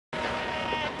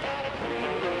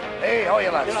Hey, how are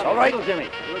you, lads? All right? Jimmy.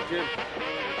 Good, Jim.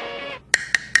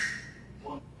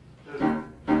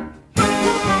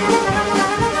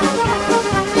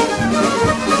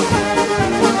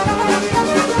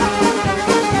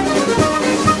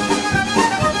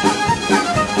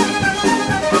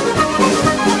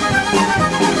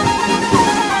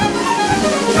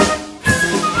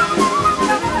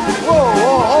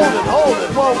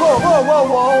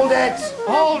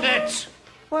 Hold it!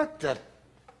 What the...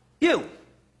 You!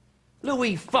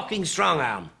 Louis fucking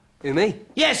Strongarm. Who, me?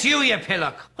 Yes, you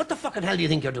pillock. What the fucking hell do you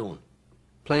think you're doing?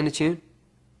 Playing a tune?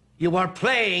 You are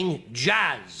playing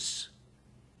jazz.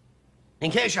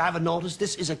 In case you haven't noticed,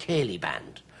 this is a Céilí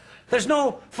Band. There's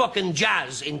no fucking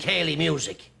jazz in Céilí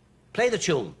music. Play the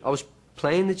tune. I was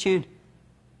playing the tune.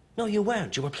 No, you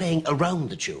weren't. You were playing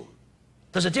around the tune.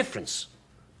 There's a difference.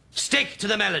 Stick to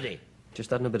the melody.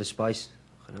 Just adding a bit of spice,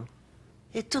 you know.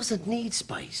 It doesn't need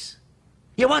spice.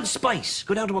 You want spice?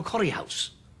 Go down to a curry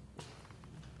house.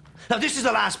 Now, this is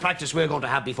the last practice we're going to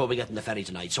have before we get in the ferry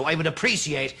tonight, so I would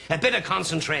appreciate a bit of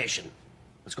concentration.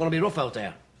 It's going to be rough out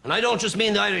there. And I don't just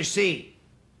mean the Irish Sea.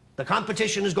 The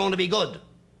competition is going to be good.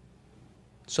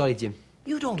 Sorry, Jim.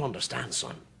 You don't understand,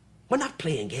 son. We're not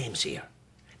playing games here.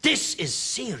 This is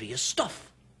serious stuff.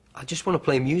 I just want to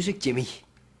play music, Jimmy.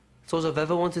 It's all I've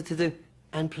ever wanted to do.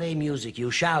 And play music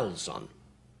you shall, son.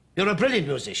 You're a brilliant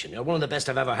musician. You're one of the best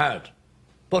I've ever heard.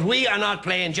 But we are not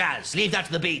playing jazz. Leave that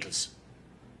to the Beatles.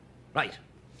 Right.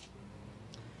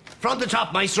 Front to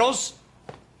top, maestros.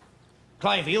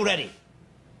 Clive, are you ready?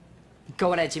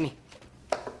 Go ahead, Jimmy.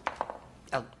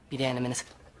 I'll be there in a minute.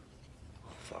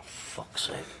 For fuck's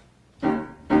sake.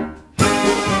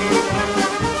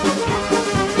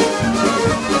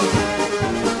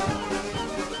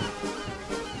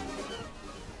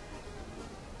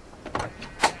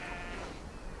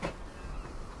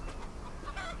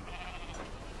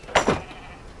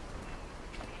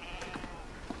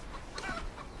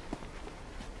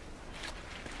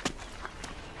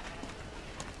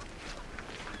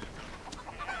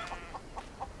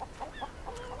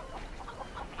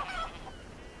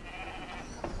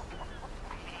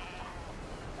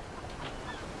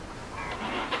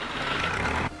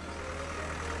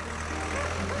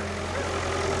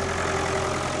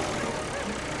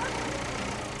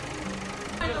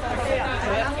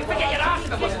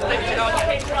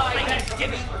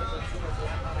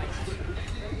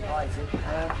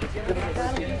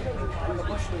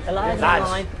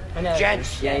 Lads,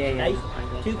 gents. Yeah.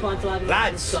 2 pints of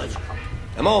Lads,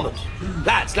 a moment.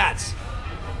 Lads.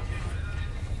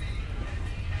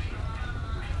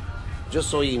 Just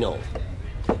so you know,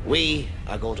 we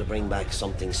are going to bring back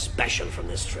something special from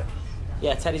this trip.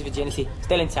 Yeah, Teddy's virginity.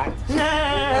 Still intact.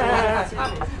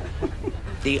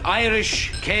 The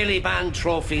Irish Céilí Band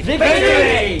trophy.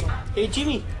 Victory! Hey,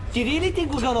 Jimmy, do you really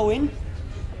think we're gonna win?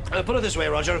 I'll put it this way,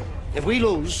 Roger. If we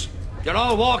lose, you're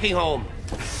all walking home.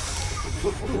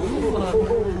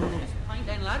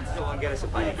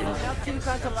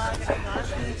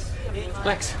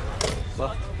 Lex,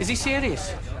 What? is he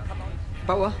serious?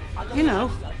 About what? You know,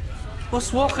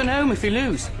 us walking home if we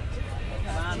lose.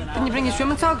 Didn't you bring your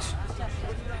swimming togs?